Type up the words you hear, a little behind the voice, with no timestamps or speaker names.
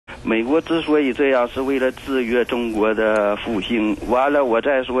美国之所以这样，是为了制约中国的复兴。完了，我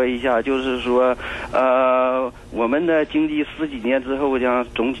再说一下，就是说，我们的经济10几年之后将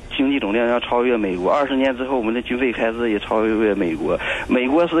经济总量要超越美国，20年之后我们的军费开支也超越美国。美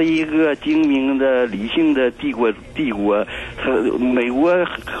国是一个精明的、理性的帝国，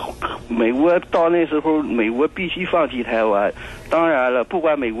美国到那时候，美国必须放弃台湾。当然了，不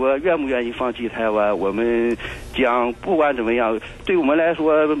管美国愿不愿意放弃台湾，我们将不管怎么样，对我们来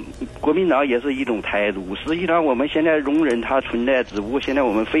说，国民党也是一种态度。实际上，我们现在容忍它存在，只不过现在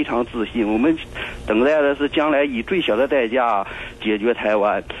我们非常自信，我们等待的是将来以最小的代价解决台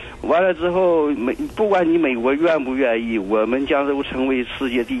湾。完了之后，不管你美国愿不愿意，我们将是成为世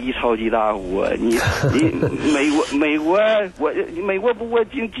界第一超级大国。美国不过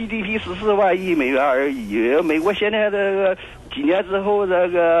GDP 14万亿美元而已。美国现在这个几年之后，这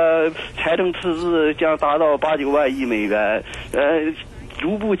个财政赤字将达到8、9万亿美元，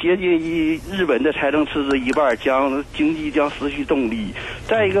逐步接近于日本的财政赤字一半，经济将失去动力。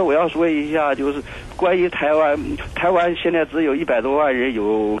再一个，我要说一下，就是关于台湾现在只有100多万人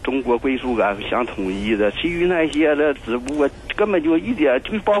有中国归属感，想统一的，其余那些的只不过根本就一点，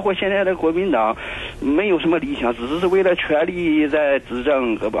就包括现在的国民党，没有什么理想，只是为了权力在执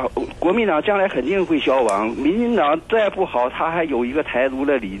政。国民党将来肯定会消亡，民进党再不好，他还有一个台独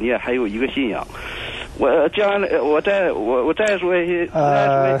的理念，还有一个信仰。我再说一些，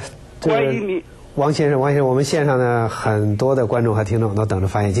关于王先生，我们线上呢很多的观众和听众都等着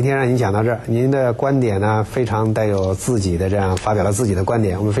发言。今天让您讲到这儿，您的观点呢非常带有自己的这样发表了自己的观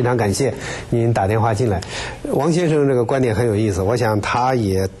点，我们非常感谢您打电话进来。王先生这个观点很有意思，我想他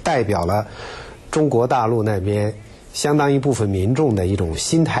也代表了中国大陆那边相当一部分民众的一种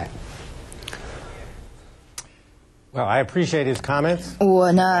心态。Well, I appreciate his comments.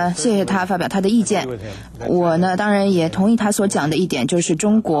 我呢，谢谢他发表他的意见。我呢，当然也同意他所讲的一点，就是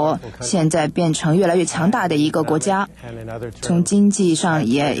中国现在变成越来越强大的一个国家，从经济上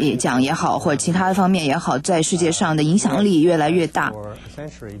也讲也好，或者其他方面也好，在世界上的影响力越来越大。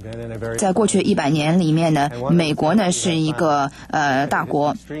在过去100年里面呢，美国呢是一个大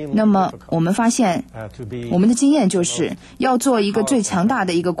国。那么我们发现，我们的经验就是要做一个最强大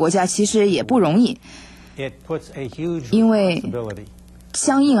的一个国家，其实也不容易。因为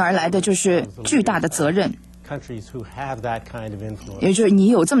相应而来的就是巨大的责任，也就是你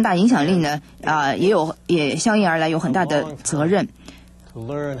有这么大影响力呢，也相应而来有很大的责任。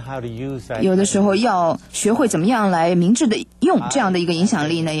有的时候要学会怎么样来明智的用这样的一个影响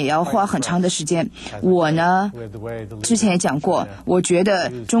力呢，也要花很长的时间。我呢，之前也讲过，我觉得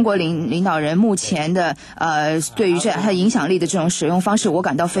中国领导人目前的对于他影响力的这种使用方式，我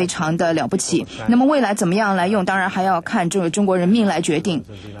感到非常的了不起。那么未来怎么样来用，当然还要看这个中国人民来决定，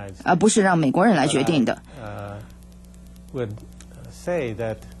而不是让美国人来决定的。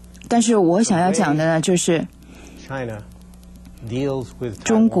但是我想要讲的呢，就是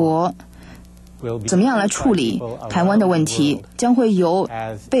中国怎么样来处理台湾的问题，将会由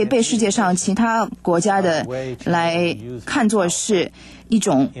被世界上其他国家的来看作是一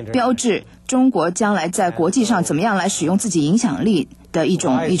种标志，中国将来在国际上怎么样来使用自己影响力的一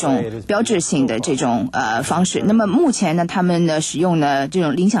种标志性的这种方式。那么目前呢，他们的使用的这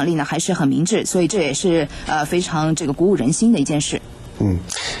种影响力呢还是很明智，所以这也是非常这个鼓舞人心的一件事。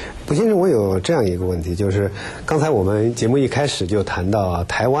卜先生，我有这样一个问题，就是刚才我们节目一开始就谈到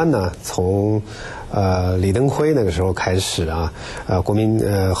台湾呢，从李登辉那个时候开始啊，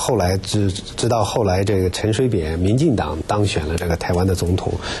后来直到后来这个陈水扁民进党当选了这个台湾的总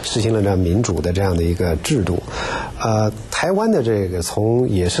统，实行了这样民主的这样的一个制度。台湾的这个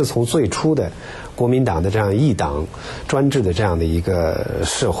也是从最初的国民党的这样一党专制的这样的一个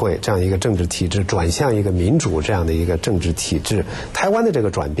社会，这样一个政治体制，转向一个民主这样的一个政治体制。台湾的这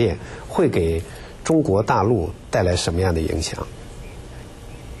个转变会给中国大陆带来什么样的影响？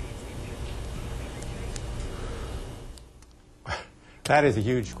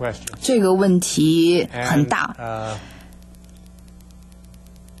这个问题很大。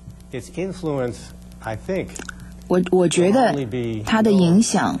我觉得它的影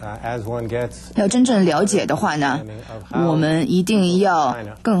响要真正了解的话呢，我们一定要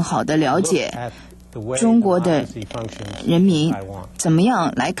更好的了解中国的人民怎么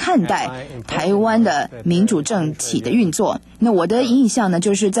样来看待台湾的民主政体的运作。那我的印象呢，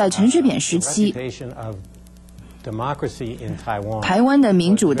就是在陈水扁时期，台湾的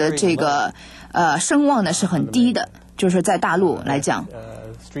民主的这个声望呢是很低的，就是在大陆来讲，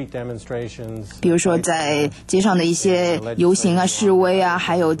比如说在街上的一些游行啊、示威啊，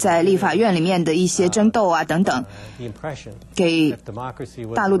还有在立法院里面的一些争斗啊等等，给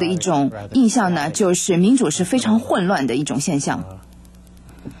大陆的一种印象呢，就是民主是非常混乱的一种现象。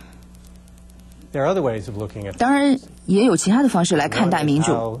There are other ways of looking at. 当然，也有其他的方式来看待民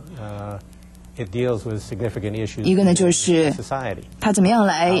主。一个呢，就是他怎么样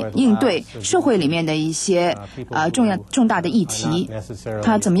来应对社会里面的一些重大的议题，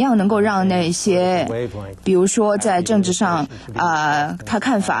他怎么样能够让那些比如说在政治上他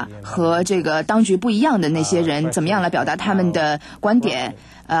看法和这个当局不一样的那些人，怎么样来表达他们的观点，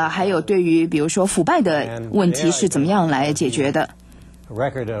还有对于比如说腐败的问题是怎么样来解决的。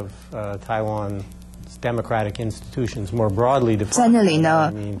在那里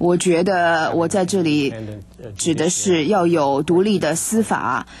呢，我觉得我在这里指的是要有独立的司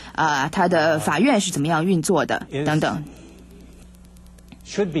法它的法院是怎么样运作的等等。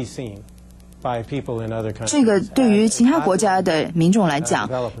这个对于其他国家的民众来讲，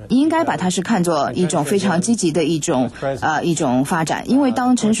应该把它是看作一种非常积极的一种发展，因为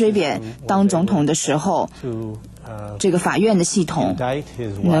当陈水扁当总统的时候，这个法院的系统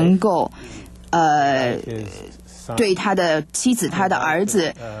能够对他的妻子、他的儿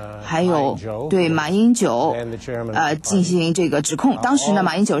子，还有对马英九进行这个指控。当时呢，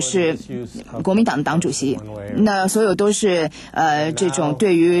马英九是国民党的党主席，那所有都是这种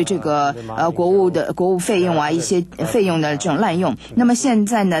对于这个国务费用一些费用的这种滥用。那么现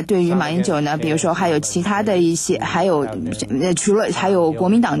在呢，对于马英九呢，比如说还有其他的一些，除了还有国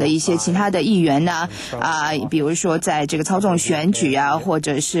民党的一些其他的议员呢比如说在这个操纵选举或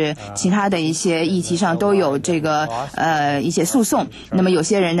者是其他的一些议题上都有这个一些诉讼。那么有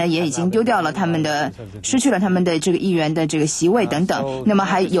些人呢也已经丢掉了失去了他们的这个议员的这个席位等等。那么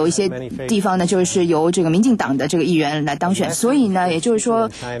还有一些地方呢，就是由这个民进党的这个议员来当选。所以呢，也就是说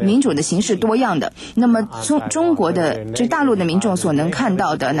民主的形式多样的。那么中国的这大陆的民众所能看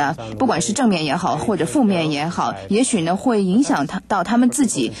到的呢，不管是正面也好或者负面也好，也许呢会影响到他们自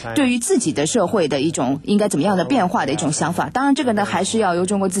己对于自己的社会的一种应该怎么样的变化的一种想法。当然这个呢还是要由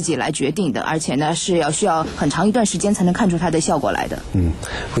中国自己来决定的，而且呢是需要很长一段时间才能看出它的效果来的。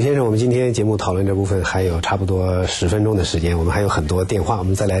胡先生，我们今天节目讨论这部分还有差不多10分钟的时间，我们还有很多电话，我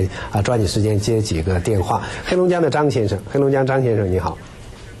们再来抓紧时间接几个电话。黑龙江的张先生，你好。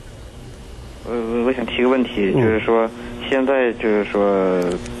我想提个问题，就是说现在就是说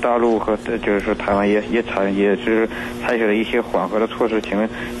大陆和就是说台湾也是采取了一些缓和的措施，请问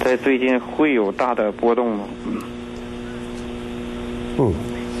在最近会有大的波动吗？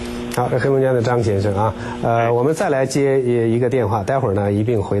好，黑龙江的张先生我们再来接一个电话，待会儿呢一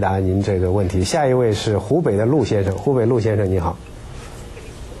并回答您这个问题。下一位是湖北的陆先生，陆先生你好。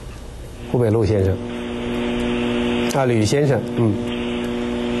湖北陆先生吕先生，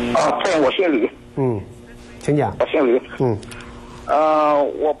对，我姓吕。请讲。我姓吕。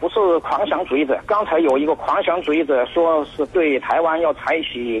我不是狂想主义者。刚才有一个狂想主义者说是对台湾要采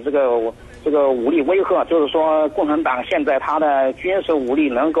取这个武力威吓，就是说共产党现在他的军事武力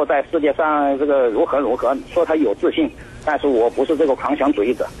能够在世界上这个如何，说他有自信。但是我不是这个狂想主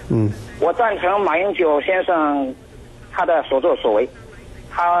义者。我赞成马英九先生他的所作所为，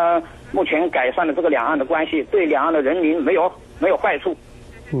他目前改善了这个两岸的关系，对两岸的人民没有坏处，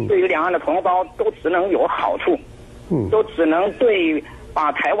对于两岸的同胞都只能有好处，都只能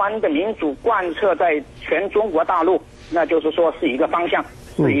把台湾的民主贯彻在全中国大陆，那就是说是一个方向，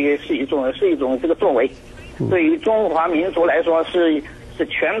是一种这个作为，对于中华民族来说是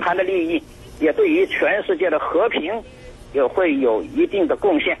全盘的利益，也对于全世界的和平也会有一定的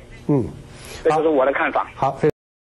贡献。这就是我的看法。好。